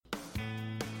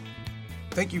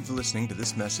Thank you for listening to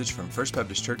this message from First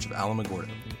Baptist Church of Alamogordo.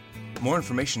 More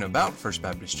information about First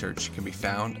Baptist Church can be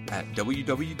found at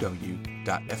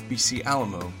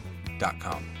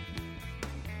www.fbcalamo.com.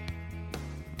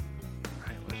 All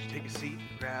right, let's take a seat,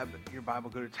 grab your Bible,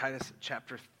 go to Titus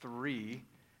chapter 3.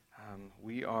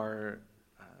 We are,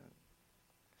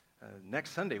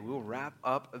 next Sunday, we will wrap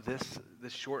up this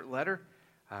short letter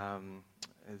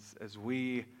as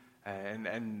we,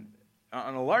 and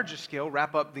on a larger scale,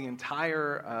 wrap up the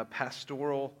entire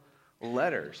pastoral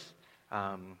letters.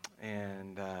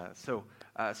 So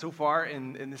far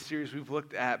in this series, we've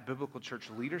looked at biblical church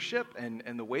leadership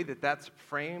and the way that that's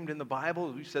framed in the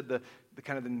Bible. We said the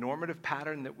kind of the normative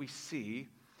pattern that we see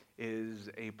is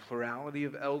a plurality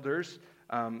of elders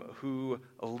who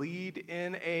lead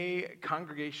in a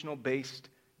congregational-based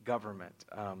government,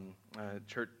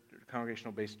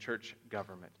 congregational-based church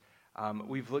government.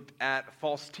 We've looked at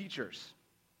false teachers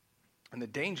and the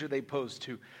danger they pose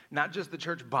to not just the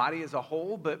church body as a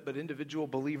whole, but individual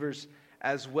believers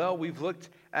as well. We've looked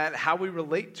at how we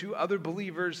relate to other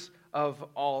believers of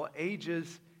all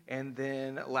ages. And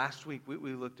then last week,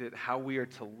 we looked at how we are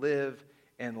to live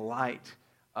in light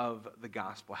of the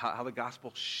gospel, how the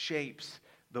gospel shapes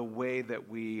the way that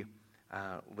we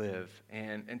live.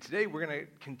 And today, we're going to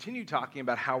continue talking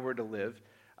about how we're to live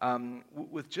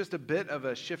with just a bit of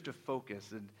a shift of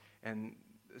focus. And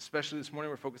especially this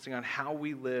morning, we're focusing on how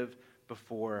we live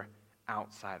before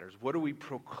outsiders. What do we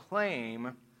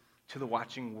proclaim to the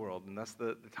watching world? And that's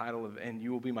the title of "And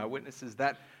You Will Be My Witnesses."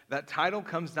 That title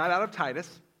comes not out of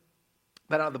Titus,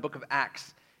 but out of the book of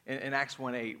Acts, in Acts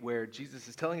 1:8, where Jesus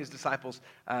is telling his disciples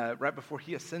right before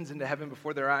he ascends into heaven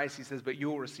before their eyes, he says, "But you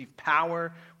will receive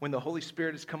power when the Holy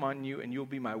Spirit has come on you, and you will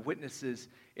be my witnesses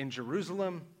in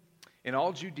Jerusalem, in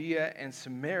all Judea and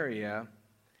Samaria,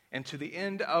 and to the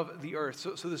end of the earth."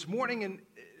 So this morning in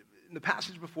the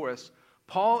passage before us,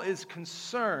 Paul is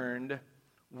concerned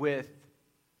with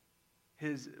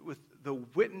the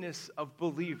witness of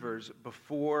believers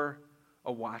before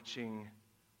a watching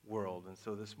world. And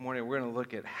so this morning we're going to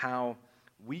look at how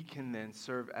we can then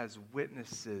serve as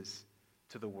witnesses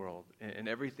to the world in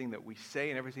everything that we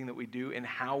say and everything that we do and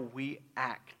how we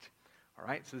act. All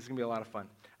right, so this is going to be a lot of fun.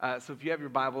 So if you have your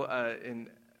Bible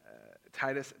in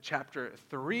Titus chapter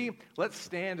 3, let's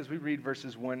stand as we read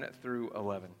verses 1 through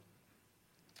 11.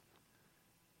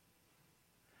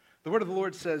 The word of the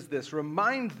Lord says this: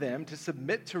 "Remind them to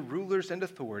submit to rulers and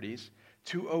authorities,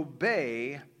 to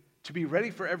obey, to be ready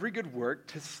for every good work,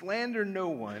 to slander no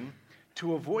one,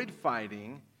 to avoid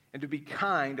fighting, and to be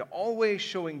kind, always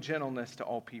showing gentleness to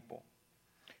all people.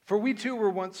 For we too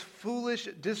were once foolish,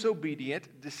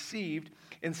 disobedient, deceived,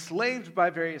 enslaved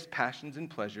by various passions and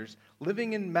pleasures,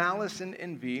 living in malice and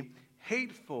envy,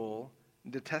 hateful,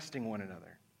 and detesting one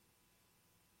another.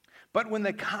 But when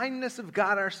the kindness of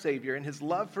God our Savior and his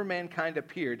love for mankind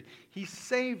appeared, he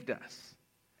saved us,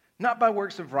 not by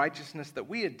works of righteousness that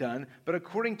we had done, but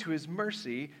according to his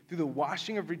mercy, through the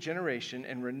washing of regeneration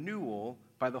and renewal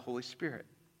by the Holy Spirit.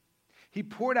 He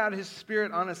poured out his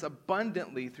Spirit on us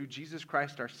abundantly through Jesus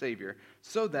Christ our Savior,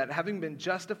 so that, having been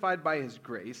justified by his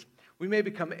grace, we may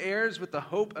become heirs with the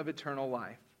hope of eternal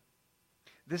life.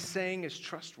 This saying is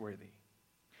trustworthy.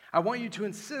 I want you to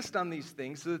insist on these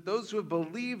things so that those who have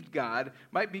believed God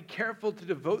might be careful to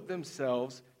devote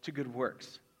themselves to good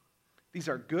works. These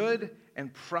are good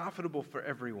and profitable for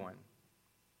everyone.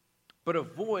 But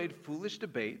avoid foolish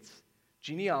debates,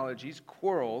 genealogies,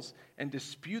 quarrels, and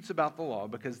disputes about the law,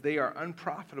 because they are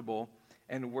unprofitable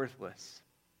and worthless.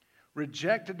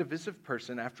 Reject a divisive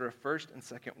person after a first and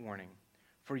second warning,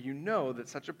 for you know that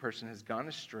such a person has gone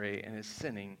astray and is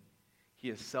sinning. He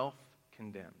is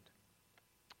self-condemned."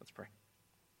 Let's pray.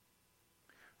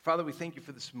 Father, we thank you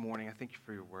for this morning. I thank you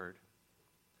for your word.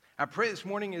 I pray this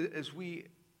morning as we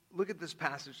look at this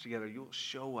passage together, you will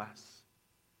show us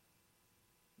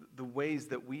the ways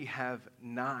that we have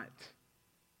not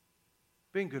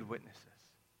been good witnesses.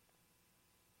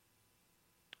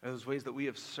 Those ways that we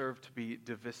have served to be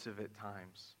divisive at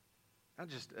times. Not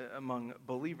just among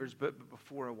believers, but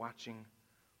before a watching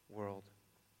world.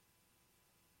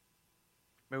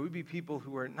 May we be people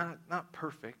who are not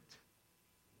perfect,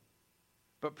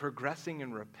 but progressing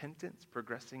in repentance,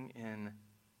 progressing in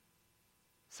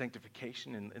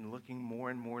sanctification, and looking more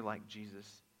and more like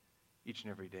Jesus each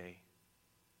and every day.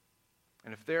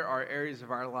 And if there are areas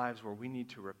of our lives where we need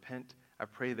to repent, I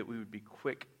pray that we would be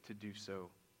quick to do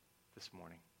so this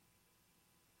morning.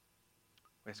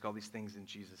 We ask all these things in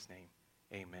Jesus' name.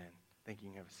 Amen. Thank you.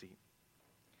 You can have a seat.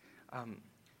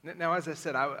 Now, as I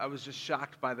said, I was just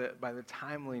shocked by the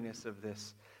timeliness of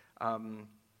this. I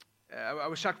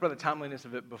was shocked by the timeliness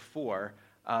of it before,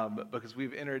 because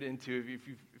we've entered into,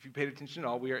 if you paid attention at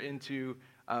all, we are into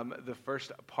the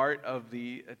first part of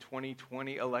the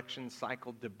 2020 election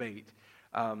cycle debate.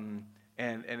 And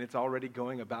it's already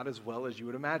going about as well as you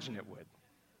would imagine it would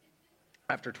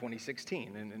after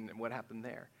 2016 and what happened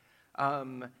there.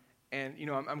 And, you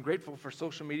know, I'm grateful for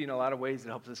social media in a lot of ways. It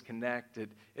helps us connect.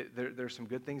 There's some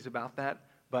good things about that.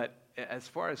 But as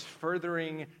far as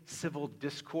furthering civil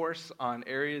discourse on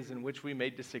areas in which we may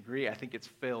disagree, I think it's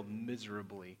failed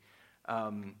miserably.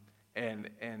 And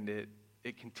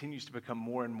it continues to become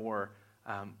more and more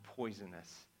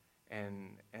poisonous.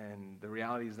 And the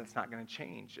reality is that's not going to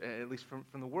change, at least from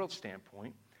the world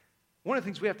standpoint. One of the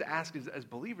things we have to ask is, as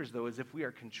believers, though, is if we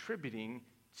are contributing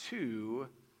to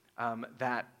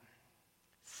that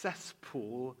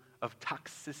cesspool of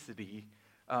toxicity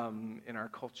in our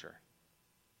culture,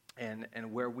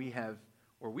 and where we have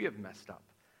messed up.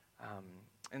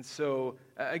 And so,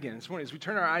 again, this morning, as we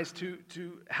turn our eyes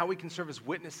to how we can serve as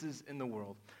witnesses in the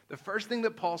world, the first thing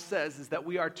that Paul says is that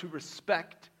we are to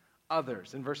respect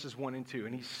others in verses 1 and 2.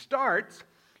 And he starts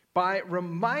by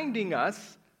reminding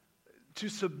us to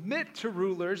submit to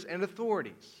rulers and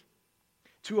authorities,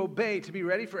 to obey, to be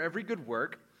ready for every good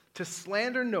work, to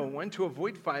slander no one, to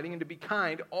avoid fighting, and to be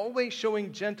kind, always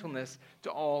showing gentleness to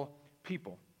all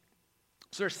people.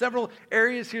 So there are several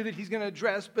areas here that he's going to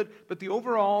address, but the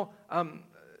overall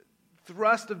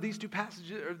thrust of these two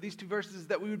passages, or these two verses, is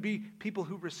that we would be people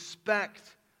who respect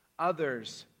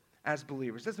others as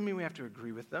believers. Doesn't mean we have to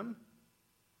agree with them.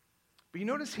 But you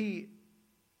notice he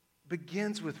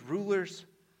begins with rulers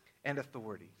and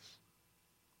authorities.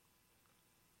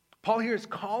 Paul here is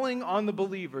calling on the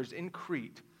believers in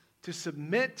Crete to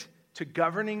submit to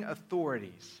governing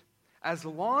authorities as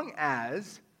long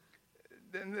as,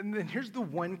 and here's the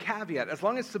one caveat, as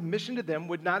long as submission to them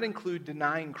would not include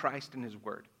denying Christ and his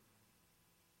word.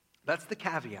 That's the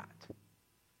caveat.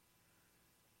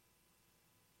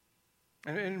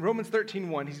 And in Romans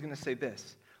 13:1, he's going to say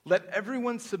this: let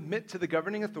everyone submit to the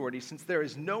governing authority, since there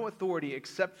is no authority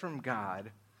except from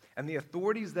God, and the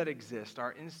authorities that exist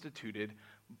are instituted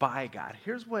by God.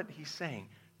 Here's what he's saying.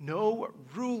 No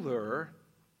ruler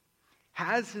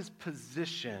has his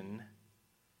position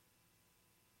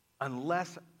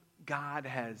unless God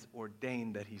has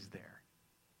ordained that he's there.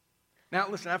 Now,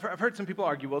 listen, I've heard some people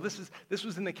argue, well, this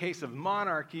was in the case of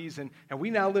monarchies, and we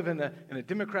now live in a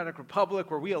democratic republic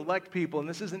where we elect people, and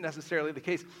this isn't necessarily the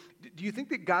case. Do you think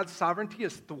that God's sovereignty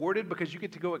is thwarted because you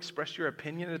get to go express your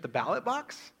opinion at the ballot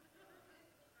box?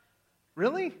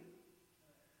 Really?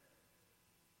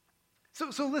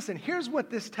 So listen, here's what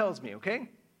this tells me, okay?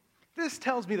 This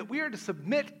tells me that we are to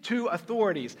submit to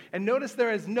authorities. And notice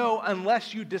there is no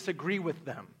unless you disagree with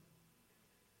them.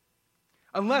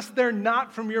 Unless they're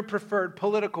not from your preferred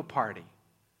political party.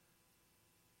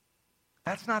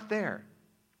 That's not there.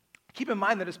 Keep in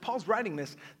mind that as Paul's writing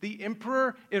this, the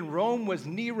emperor in Rome was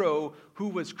Nero, who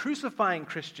was crucifying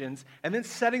Christians and then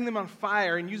setting them on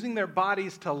fire and using their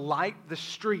bodies to light the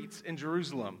streets in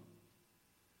Jerusalem.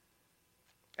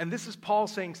 And this is Paul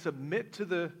saying, submit to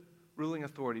the ruling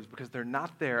authorities because they're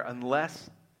not there unless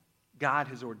God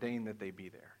has ordained that they be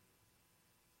there.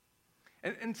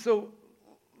 And so,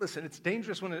 listen, it's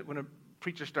dangerous when a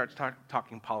preacher starts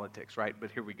talking politics, right? But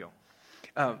here we go.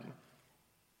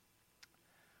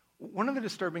 One of the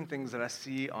disturbing things that I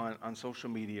see on social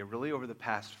media really over the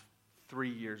past 3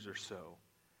 years or so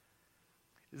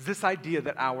is this idea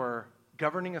that our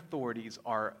governing authorities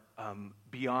are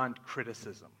beyond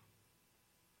criticism.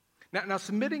 Now,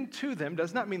 submitting to them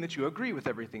does not mean that you agree with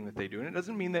everything that they do, and it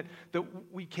doesn't mean that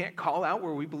we can't call out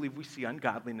where we believe we see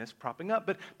ungodliness propping up.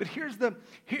 But here's the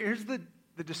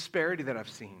disparity that I've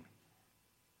seen.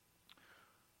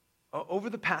 Over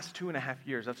the past 2.5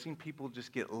 years, I've seen people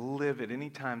just get livid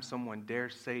anytime someone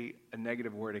dares say a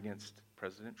negative word against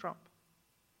President Trump.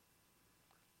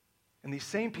 And these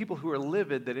same people who are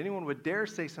livid that anyone would dare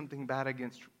say something bad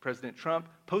against President Trump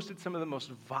posted some of the most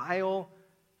vile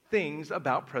things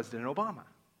about President Obama.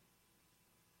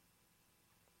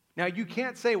 Now, you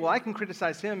can't say, well, I can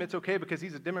criticize him, it's okay because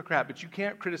he's a Democrat, but you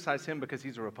can't criticize him because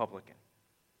he's a Republican.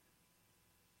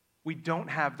 We don't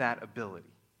have that ability.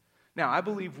 Now, I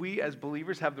believe we as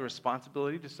believers have the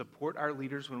responsibility to support our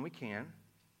leaders when we can,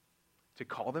 to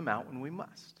call them out when we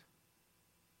must.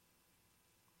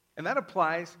 And that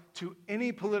applies to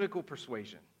any political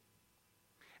persuasion.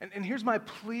 And here's my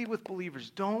plea with believers.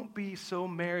 Don't be so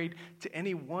married to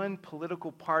any one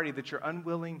political party that you're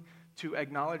unwilling to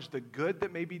acknowledge the good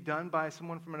that may be done by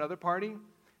someone from another party,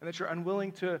 and that you're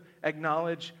unwilling to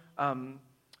acknowledge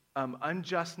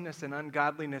unjustness and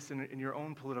ungodliness in your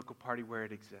own political party where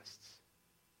it exists.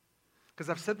 Because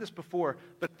I've said this before,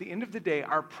 but at the end of the day,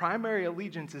 our primary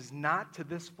allegiance is not to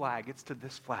this flag, it's to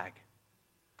this flag.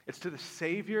 It's to the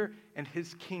Savior and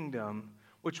his kingdom,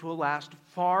 which will last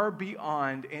far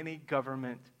beyond any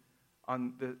government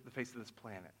on the face of this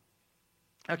planet.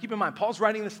 Now keep in mind, Paul's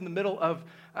writing this in the middle of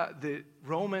the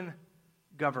Roman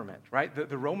government, right?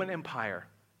 The Roman Empire,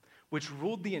 which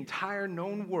ruled the entire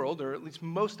known world, or at least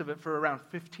most of it, for around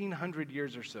 1,500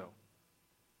 years or so.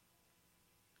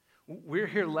 We're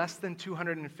here less than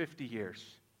 250 years.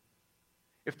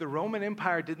 If the Roman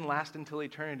Empire didn't last until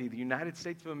eternity, the United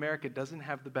States of America doesn't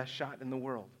have the best shot in the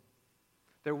world.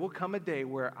 There will come a day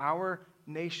where our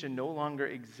nation no longer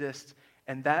exists,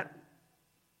 and that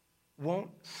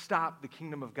won't stop the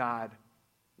kingdom of God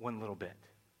one little bit.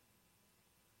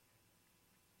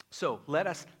 So let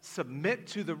us submit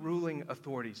to the ruling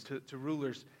authorities, to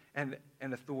rulers and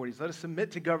authorities. Let us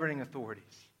submit to governing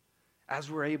authorities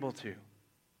as we're able to.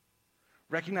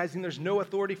 Recognizing there's no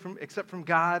authority except from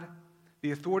God,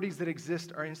 the authorities that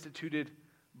exist are instituted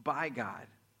by God.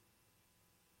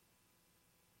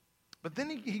 But then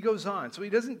he goes on, so he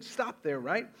doesn't stop there,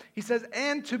 right? He says,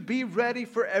 and to be ready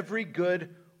for every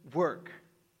good work.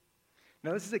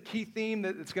 Now, this is a key theme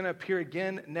that's going to appear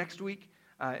again next week.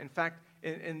 In fact,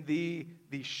 in the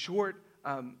short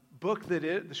book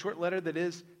the short letter that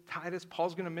is Titus,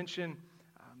 Paul's going to mention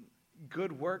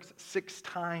good works 6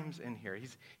 times in here.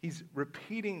 He's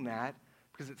repeating that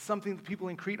because it's something that people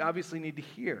in Crete obviously need to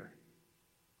hear.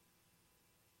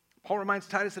 Paul reminds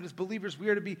Titus that as believers, we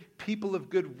are to be people of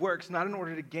good works, not in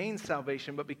order to gain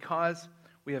salvation, but because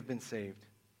we have been saved.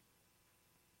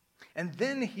 And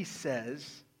then he says,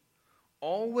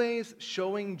 always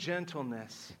showing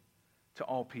gentleness to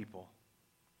all people.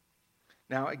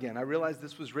 Now, again, I realize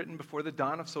this was written before the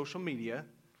dawn of social media.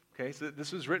 Okay, so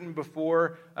this was written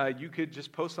before you could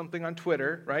just post something on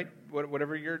Twitter, right?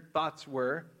 Whatever your thoughts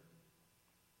were.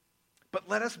 But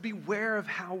let us beware of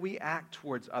how we act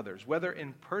towards others, whether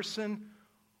in person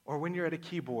or when you're at a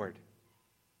keyboard.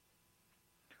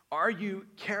 Are you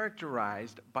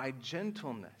characterized by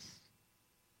gentleness?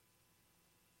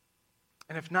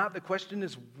 And if not, the question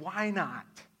is, why not?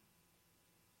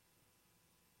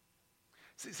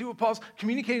 See what Paul's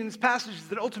communicating in this passage is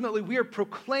that ultimately we are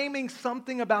proclaiming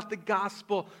something about the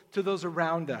gospel to those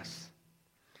around us.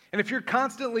 And if you're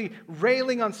constantly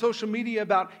railing on social media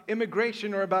about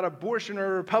immigration or about abortion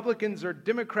or Republicans or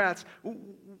Democrats,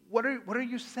 what are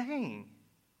you saying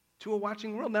to a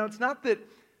watching world? Now, it's not that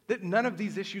none of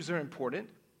these issues are important.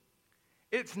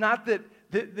 It's not that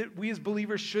we as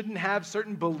believers shouldn't have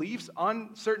certain beliefs on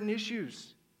certain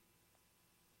issues.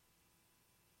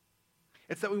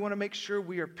 It's that we want to make sure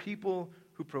we are people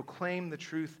who proclaim the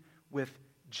truth with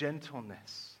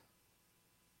gentleness.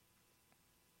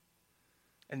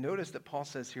 And notice that Paul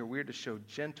says here we're to show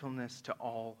gentleness to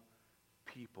all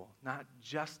people, not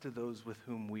just to those with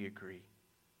whom we agree.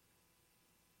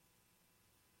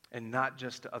 And not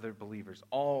just to other believers,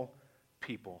 all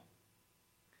people.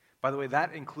 By the way,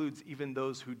 that includes even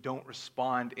those who don't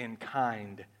respond in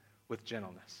kind with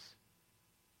gentleness.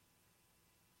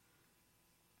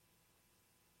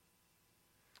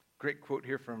 Great quote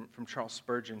here from Charles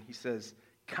Spurgeon. He says,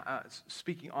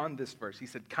 speaking on this verse, he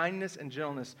said, kindness and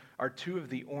gentleness are 2 of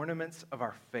the ornaments of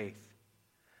our faith.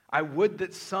 I would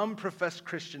that some professed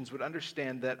Christians would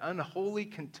understand that unholy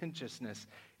contentiousness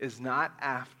is not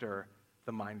after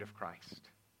the mind of Christ.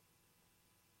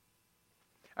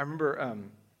 I remember a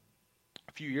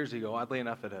few years ago, oddly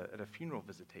enough, at a funeral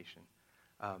visitation,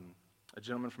 a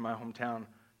gentleman from my hometown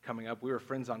coming up. We were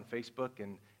friends on Facebook,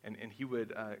 and he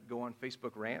would go on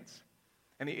Facebook rants.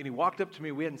 And he walked up to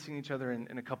me. We hadn't seen each other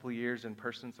in a couple of years in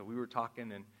person, so we were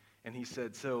talking, and he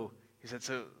said, so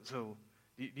do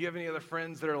you have any other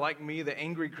friends that are like me, the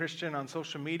angry Christian on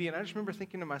social media? And I just remember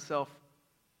thinking to myself,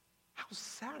 how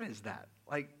sad is that?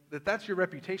 Like, that's your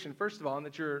reputation, first of all, and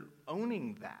that you're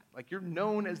owning that. Like, you're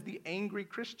known as the angry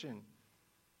Christian.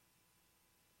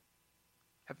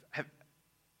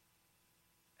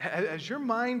 Has your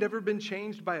mind ever been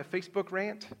changed by a Facebook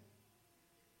rant?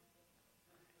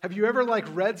 Have you ever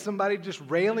read somebody just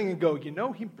railing and go,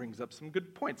 he brings up some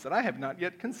good points that I have not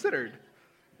yet considered.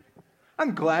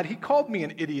 I'm glad he called me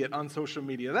an idiot on social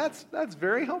media. That's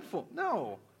very helpful.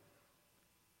 No.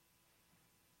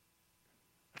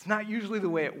 It's not usually the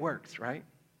way it works, right?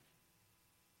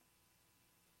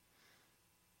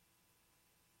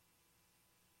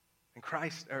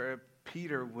 And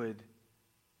Peter would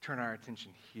turn our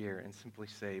attention here and simply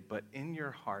say, but in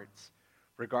your hearts,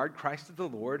 regard Christ as the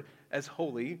Lord as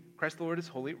holy. Christ the Lord is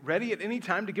holy, ready at any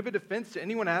time to give a defense to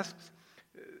anyone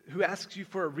who asks you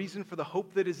for a reason for the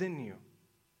hope that is in you.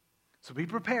 So be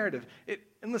prepared.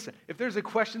 And listen, if there's a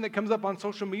question that comes up on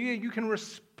social media, you can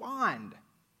respond.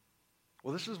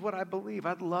 Well, this is what I believe.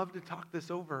 I'd love to talk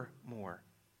this over more.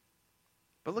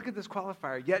 But look at this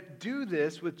qualifier. Yet do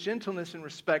this with gentleness and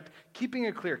respect, keeping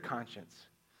a clear conscience,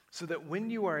 so that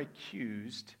when you are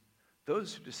accused,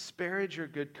 those who disparage your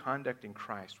good conduct in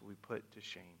Christ will be put to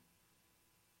shame.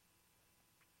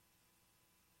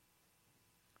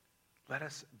 Let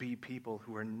us be people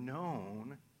who are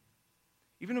known,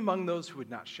 even among those who would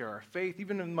not share our faith,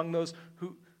 even among those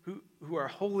who are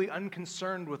wholly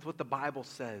unconcerned with what the Bible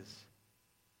says.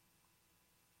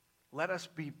 Let us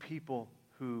be people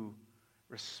who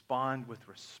respond with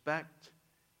respect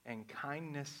and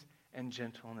kindness and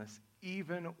gentleness,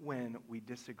 even when we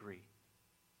disagree.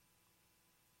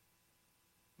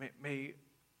 May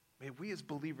we as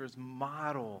believers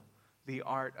model the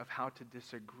art of how to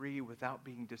disagree without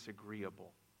being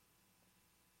disagreeable.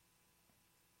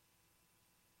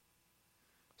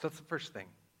 So that's the first thing,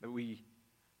 that we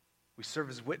serve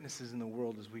as witnesses in the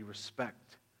world as we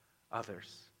respect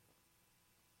others.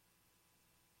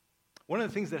 One of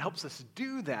the things that helps us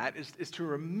do that is to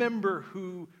remember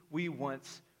who we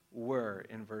once were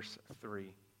in verse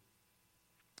 3.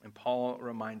 And Paul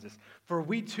reminds us, for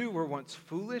we too were once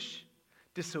foolish,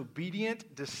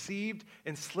 disobedient, deceived,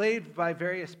 enslaved by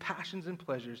various passions and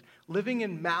pleasures, living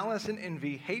in malice and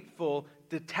envy, hateful,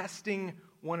 detesting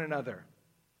one another.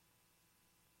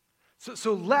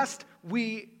 So lest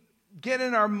we get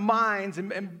in our minds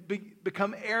and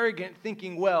become arrogant,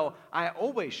 thinking, well, I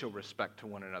always show respect to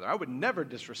one another. I would never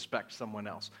disrespect someone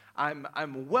else.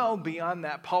 I'm well beyond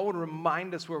that. Paul would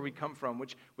remind us where we come from,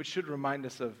 which should remind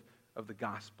us of the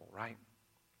gospel, right?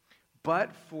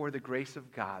 But for the grace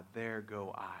of God, there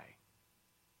go I.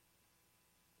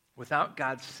 Without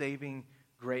God's saving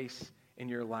grace in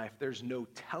your life, there's no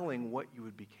telling what you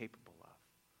would be capable of.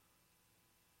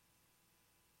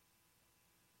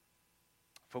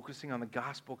 Focusing on the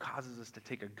gospel causes us to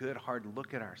take a good, hard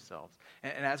look at ourselves.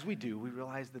 And as we do, we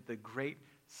realize that the great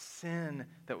sin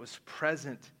that was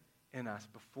present in us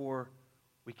before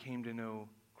we came to know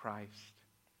Christ.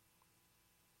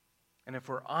 And if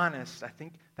we're honest, I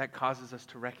think that causes us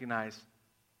to recognize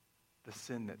the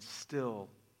sin that still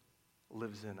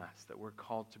lives in us, that we're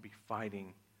called to be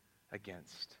fighting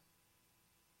against.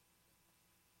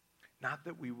 Not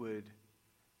that we would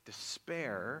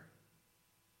despair,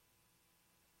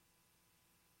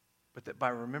 but that by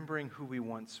remembering who we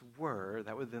once were,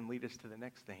 that would then lead us to the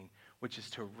next thing, which is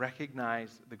to recognize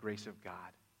the grace of God.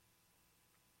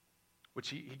 Which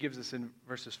he gives us in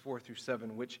verses 4 through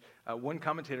 7, which one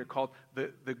commentator called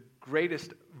the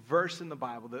greatest verse in the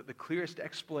Bible, the clearest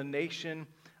explanation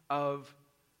of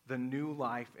the new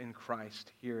life in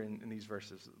Christ here in these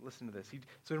verses. Listen to this.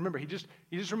 So remember, he just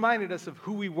reminded us of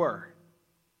who we were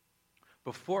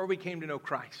before we came to know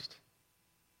Christ.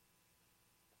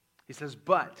 He says,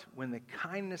 but when the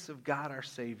kindness of God our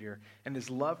Savior and his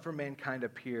love for mankind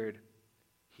appeared,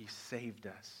 he saved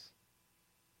us.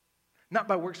 Not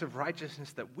by works of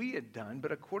righteousness that we had done,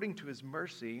 but according to his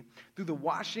mercy, through the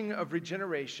washing of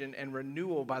regeneration and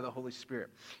renewal by the Holy Spirit.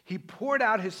 He poured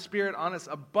out his Spirit on us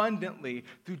abundantly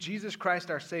through Jesus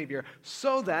Christ our Savior,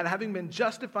 so that, having been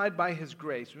justified by his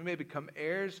grace, we may become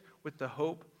heirs with the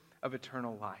hope of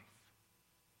eternal life.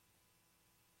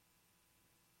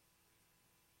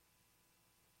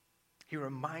 He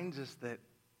reminds us that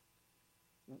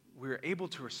we're able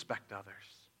to respect others.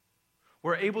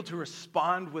 We're able to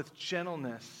respond with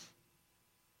gentleness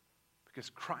because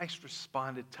Christ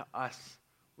responded to us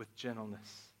with gentleness.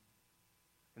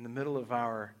 In the middle of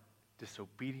our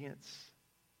disobedience,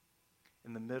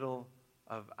 in the middle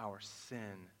of our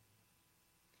sin,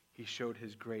 he showed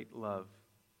his great love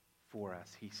for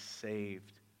us. He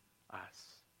saved us.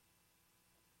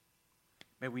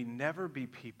 May we never be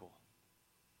people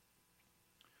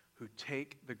who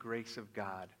take the grace of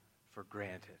God for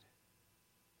granted.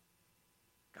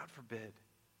 God forbid.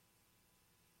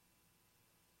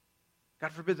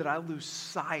 God forbid that I lose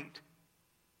sight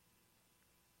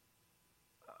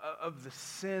of the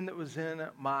sin that was in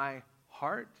my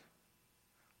heart.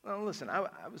 Well, listen, I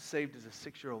was saved as a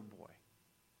 6-year-old boy.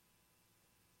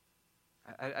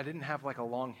 I didn't have like a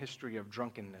long history of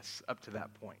drunkenness up to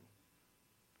that point,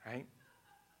 right?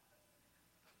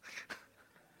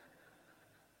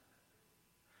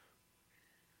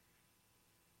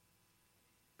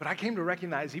 But I came to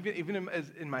recognize, even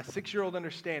in my 6-year-old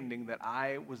understanding, that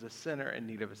I was a sinner in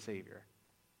need of a Savior.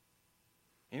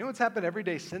 You know what's happened every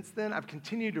day since then? I've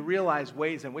continued to realize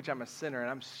ways in which I'm a sinner,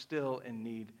 and I'm still in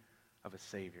need of a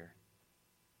Savior.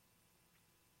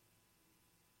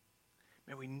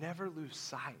 May we never lose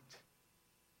sight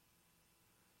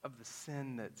of the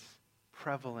sin that's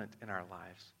prevalent in our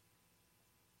lives.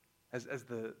 As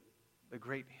the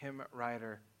great hymn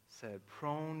writer said,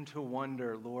 prone to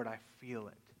wonder, Lord, I feel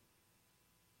it.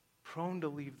 Prone to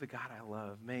leave the God I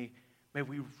love. May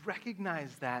we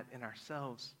recognize that in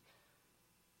ourselves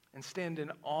and stand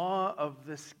in awe of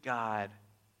this God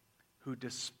who,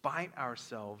 despite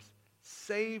ourselves,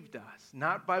 saved us,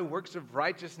 not by works of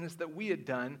righteousness that we had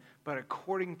done, but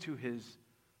according to his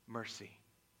mercy.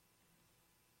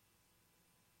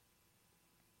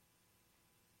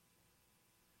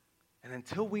 And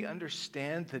until we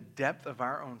understand the depth of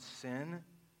our own sin,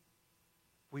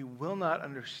 we will not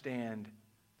understand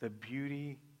the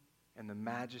beauty and the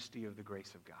majesty of the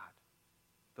grace of God.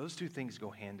 Those two things go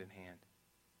hand in hand.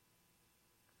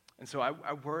 And so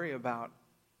I worry about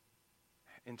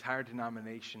entire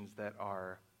denominations that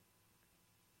are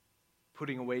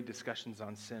putting away discussions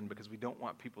on sin because we don't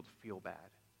want people to feel bad.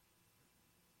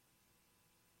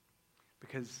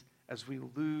 Because as we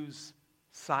lose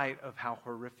sight of how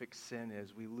horrific sin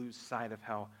is, we lose sight of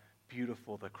how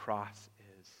beautiful the cross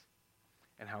is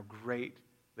and how great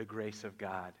the grace of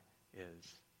God is.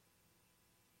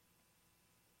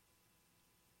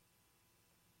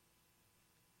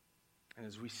 And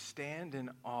as we stand in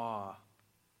awe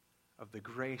of the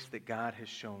grace that God has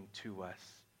shown to us,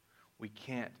 we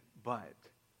can't but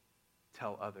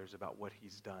tell others about what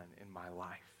he's done in my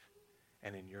life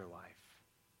and in your life.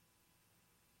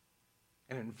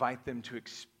 And invite them to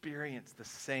experience the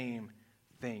same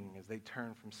thing as they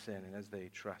turn from sin and as they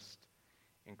trust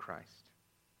in Christ.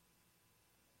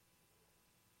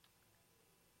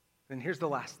 Then here's the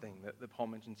last thing that Paul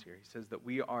mentions here. He says that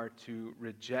we are to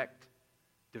reject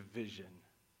division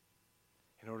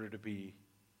in order to be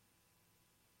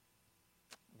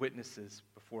witnesses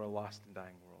before a lost and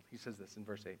dying world. He says this in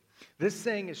verse 8. This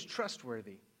saying is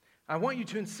trustworthy. I want you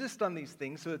to insist on these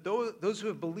things so that those who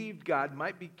have believed God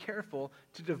might be careful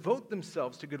to devote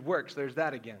themselves to good works. There's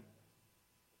that again.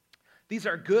 These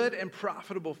are good and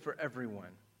profitable for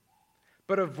everyone.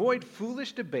 But avoid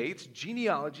foolish debates,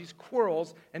 genealogies,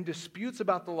 quarrels, and disputes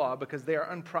about the law because they are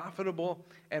unprofitable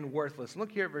and worthless.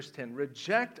 Look here at verse 10.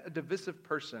 Reject a divisive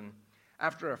person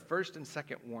after a first and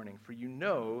second warning, for you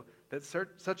know that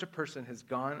such a person has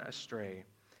gone astray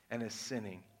and is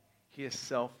sinning. He is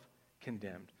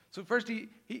self-condemned. So first he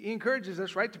encourages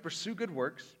us, right, to pursue good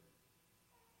works.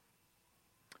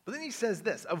 But then he says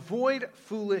this, avoid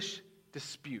foolish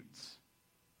disputes.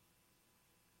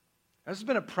 Now, this has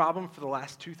been a problem for the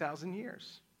last 2,000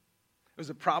 years. It was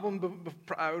a problem,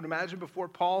 I would imagine, before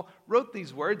Paul wrote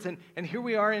these words. And here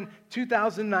we are in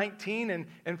 2019,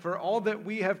 and for all that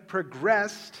we have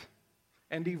progressed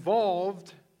and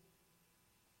evolved,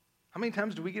 how many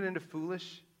times do we get into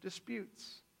foolish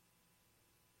disputes?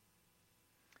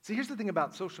 See, here's the thing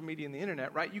about social media and the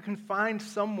internet, right? You can find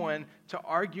someone to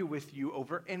argue with you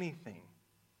over anything.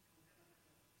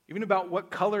 Even about what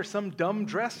color some dumb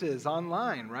dress is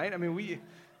online, right? I mean,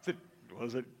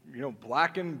 was it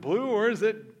black and blue, or is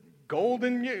it gold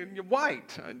and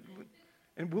white?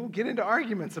 And we'll get into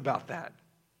arguments about that.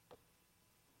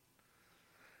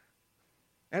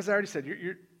 As I already said,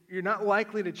 you're not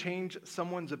likely to change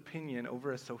someone's opinion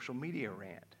over a social media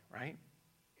rant, right?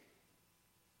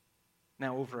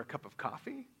 Now, over a cup of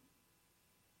coffee?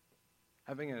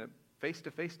 Having a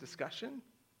face-to-face discussion?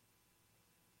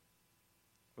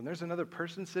 When there's another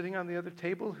person sitting on the other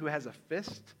table who has a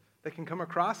fist that can come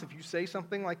across if you say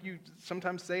something like you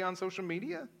sometimes say on social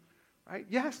media, right?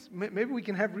 Yes, maybe we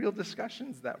can have real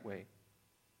discussions that way.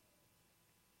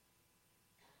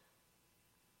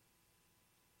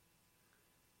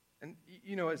 And,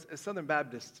 as Southern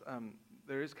Baptists,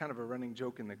 there is kind of a running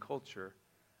joke in the culture.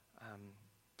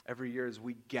 Every year as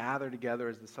we gather together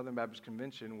as the Southern Baptist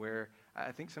Convention, where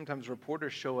I think sometimes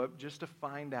reporters show up just to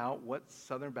find out what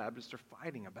Southern Baptists are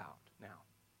fighting about now.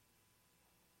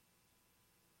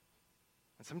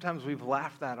 And sometimes we've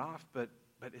laughed that off, but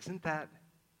isn't that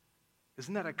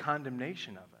a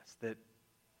condemnation of us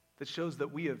that shows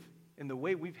that we have, in the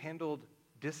way we've handled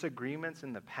disagreements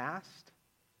in the past,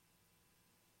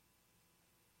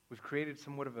 we've created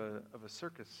somewhat of a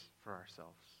circus for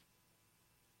ourselves.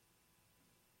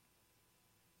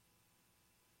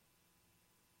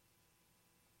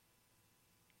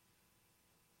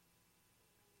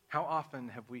 How often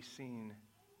have we seen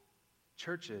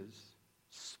churches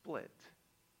split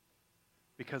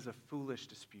because of foolish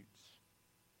disputes?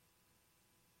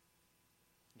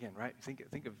 Again, right?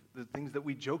 Think of the things that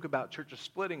we joke about churches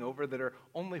splitting over that are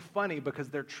only funny because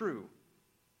they're true.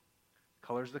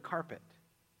 Colors of the carpet.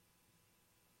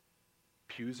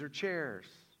 Pews or chairs.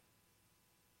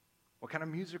 What kind of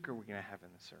music are we going to have in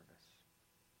the service?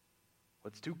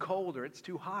 What's too cold or it's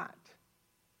too hot?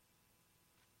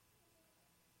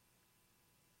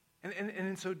 And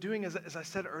in so doing, as I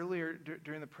said earlier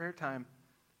during the prayer time,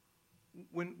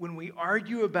 when we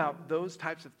argue about those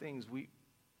types of things,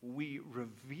 we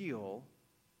reveal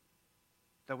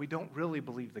that we don't really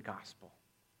believe the gospel.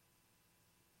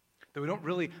 That we don't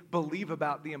really believe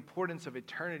about the importance of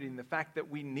eternity and the fact that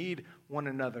we need one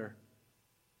another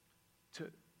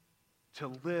to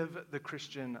live the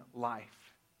Christian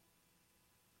life.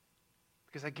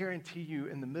 Because I guarantee you,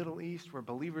 in the Middle East, where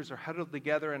believers are huddled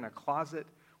together in a closet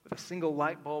with a single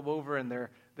light bulb over, and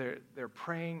they're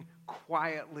praying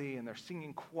quietly and they're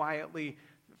singing quietly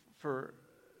for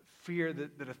fear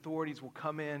that authorities will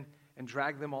come in and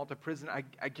drag them all to prison,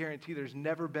 I guarantee there's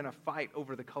never been a fight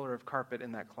over the color of carpet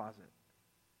in that closet.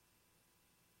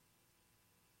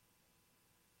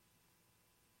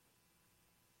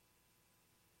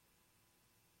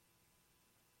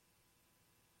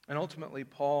 And ultimately,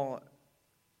 Paul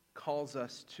calls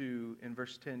us to, in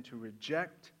verse 10, to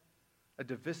reject a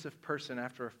divisive person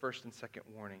after a first and second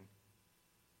warning.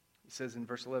 He says in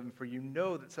verse 11, "For you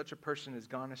know that such a person has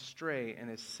gone astray and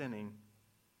is sinning.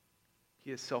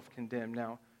 He is self-condemned."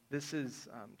 Now, this is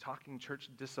talking church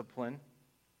discipline.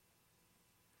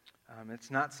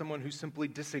 It's not someone who simply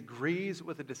disagrees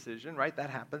with a decision, right? That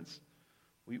happens.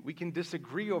 We can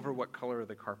disagree over what color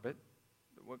the carpet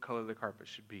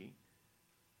should be.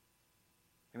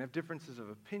 We can have differences of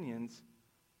opinions,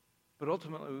 but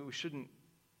ultimately we shouldn't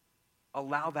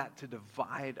allow that to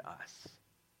divide us.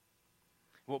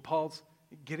 What Paul's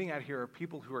getting at here are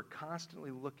people who are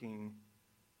constantly looking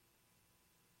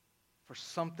for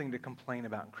something to complain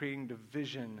about and creating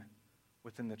division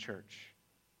within the church.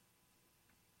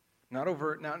 Now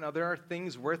there are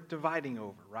things worth dividing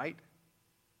over, right?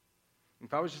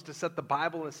 If I was just to set the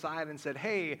Bible aside and said,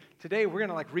 "Hey, today we're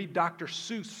going to read Dr.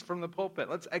 Seuss from the pulpit.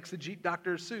 Let's exegete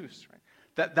Dr. Seuss,"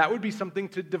 right? That would be something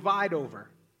to divide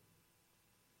over.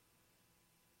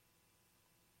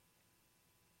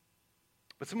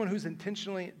 But someone who's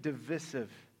intentionally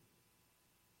divisive,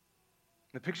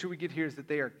 the picture we get here is that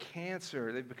they are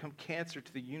cancer. They've become cancer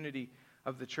to the unity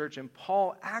of the church. And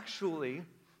Paul actually,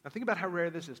 now think about how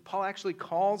rare this is. Paul actually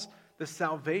calls the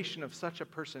salvation of such a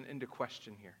person into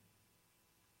question here.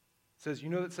 It says, "You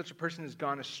know that such a person has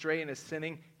gone astray and is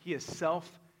sinning. He is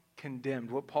self-condemned."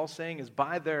 What Paul's saying is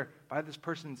by this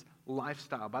person's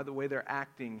lifestyle, by the way they're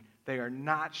acting, they are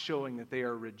not showing that they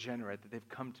are regenerate, that they've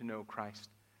come to know Christ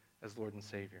as Lord and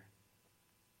Savior.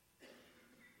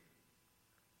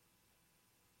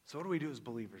 So what do we do as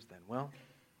believers then? Well,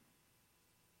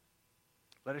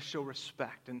 let us show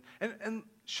respect. And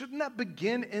shouldn't that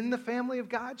begin in the family of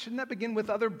God? Shouldn't that begin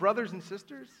with other brothers and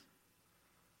sisters?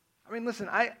 I mean, listen,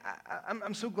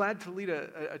 I'm so glad to lead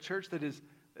a church that is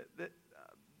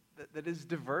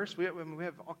diverse. We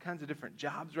have all kinds of different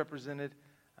jobs represented.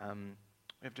 We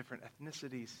have different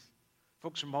ethnicities.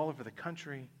 Folks from all over the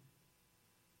country.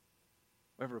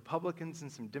 We have Republicans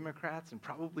and some Democrats and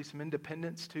probably some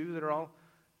independents too that are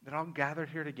all gathered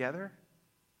here together.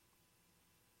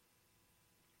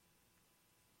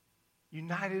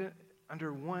 United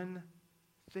under one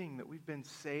thing, that we've been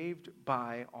saved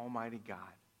by Almighty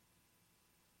God.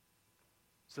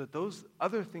 So that those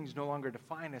other things no longer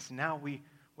define us. Now we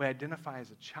identify as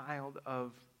a child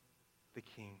of the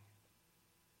King.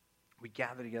 We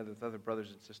gather together with other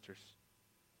brothers and sisters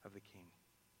of the King.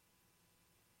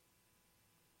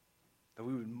 That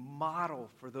we would model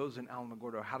for those in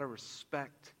Alamogordo how to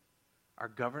respect our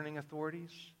governing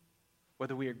authorities,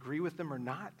 whether we agree with them or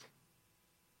not.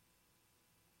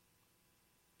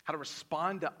 How to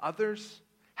respond to others.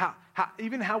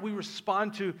 Even how we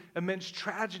respond to immense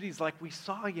tragedies like we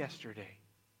saw yesterday.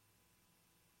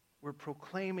 We're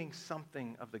proclaiming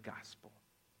something of the gospel.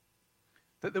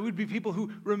 That there would be people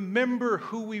who remember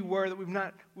who we were, that we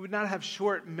would not have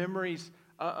short memories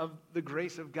of the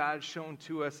grace of God shown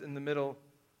to us in the middle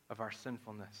of our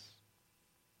sinfulness.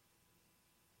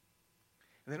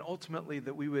 And then ultimately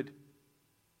that we would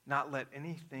not let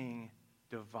anything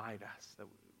divide us, that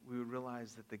we would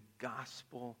realize that the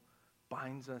gospel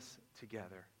binds us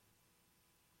together.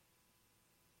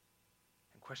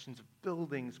 And questions of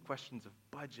buildings, questions of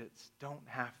budgets don't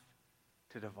have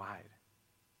to divide.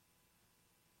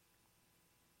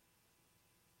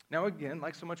 Now again,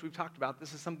 like so much we've talked about,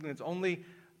 this is something that's only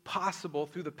possible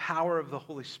through the power of the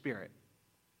Holy Spirit.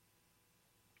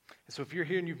 And so if you're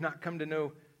here and you've not come to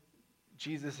know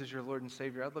Jesus as your Lord and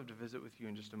Savior, I'd love to visit with you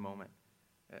in just a moment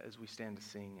as we stand to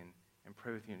sing and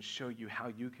pray with you and show you how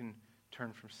you can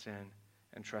turn from sin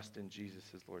and trust in Jesus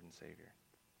as Lord and Savior.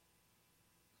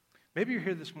 Maybe you're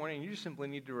here this morning and you just simply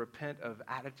need to repent of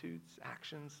attitudes,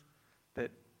 actions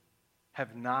that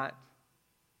have not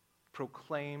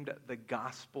proclaimed the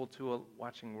gospel to a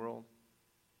watching world.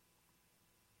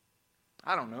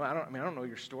 I don't know. I don't know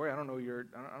your story. I don't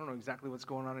know exactly what's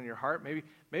going on in your heart. Maybe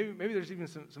there's even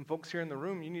some folks here in the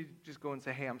room. You need to just go and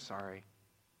say, "Hey, I'm sorry.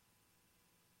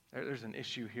 There's an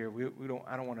issue here.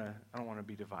 I don't want to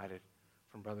be divided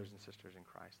from brothers and sisters in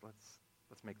Christ. Let's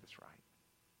make this right."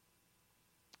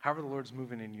 However the Lord's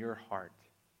moving in your heart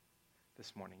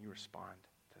this morning, you respond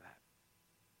to that.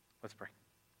 Let's pray.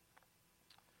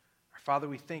 Our Father,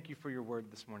 we thank you for your word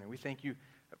this morning. We thank you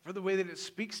for the way that it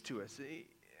speaks to us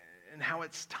and how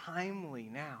it's timely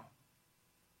now.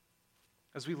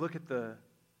 As we look at the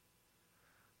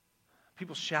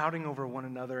people shouting over one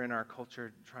another in our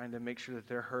culture, trying to make sure that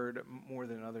they're heard more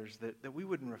than others, that we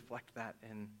wouldn't reflect that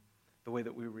in the way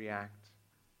that we react.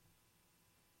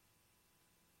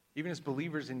 Even as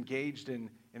believers engaged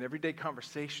in everyday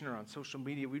conversation or on social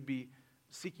media, we'd be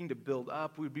seeking to build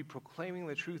up. We'd be proclaiming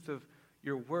the truth of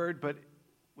your word, but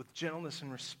with gentleness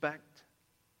and respect.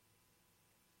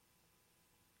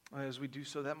 As we do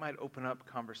so, that might open up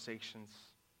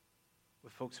conversations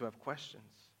with folks who have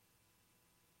questions.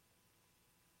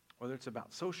 Whether it's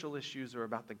about social issues or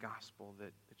about the gospel,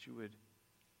 that you would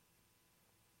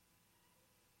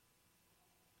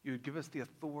give us the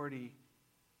authority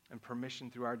and permission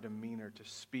through our demeanor to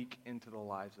speak into the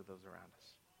lives of those around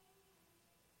us.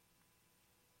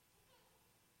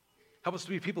 Help us to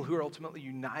be people who are ultimately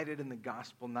united in the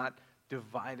gospel, not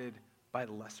divided by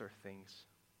lesser things.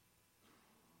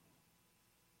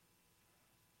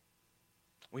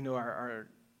 We know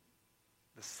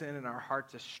the sin in our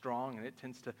hearts is strong, and it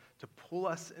tends to pull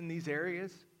us in these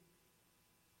areas.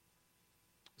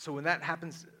 So when that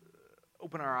happens,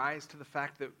 open our eyes to the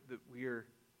fact that we are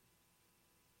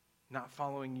not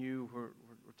following you. We're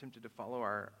tempted to follow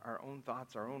our own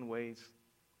thoughts, our own ways,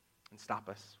 and stop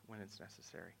us when it's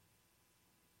necessary.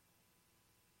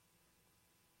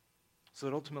 So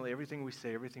that ultimately everything we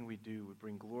say, everything we do would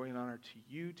bring glory and honor to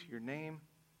you, to your name,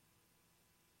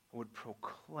 and would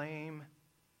proclaim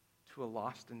to a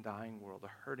lost and dying world, a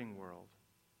hurting world,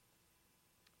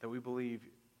 that we believe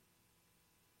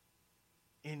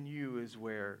in you is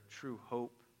where true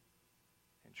hope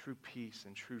and true peace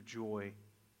and true joy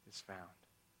is found.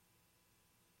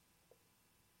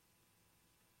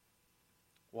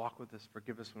 Walk with us,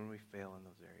 forgive us when we fail in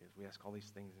those areas. We ask all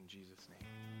these things in Jesus' name.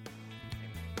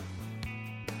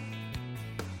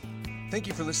 Thank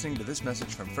you for listening to this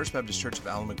message from First Baptist Church of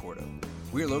Alamogordo.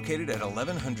 We are located at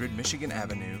 1100 Michigan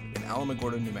Avenue in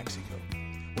Alamogordo, New Mexico.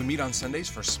 We meet on Sundays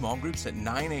for small groups at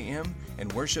 9 a.m.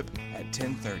 and worship at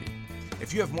 10:30.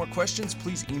 If you have more questions,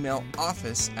 please email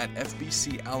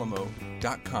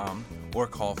office@fbcalamo.com or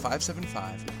call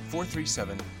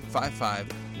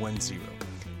 575-437-5510.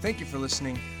 Thank you for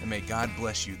listening, and may God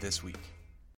bless you this week.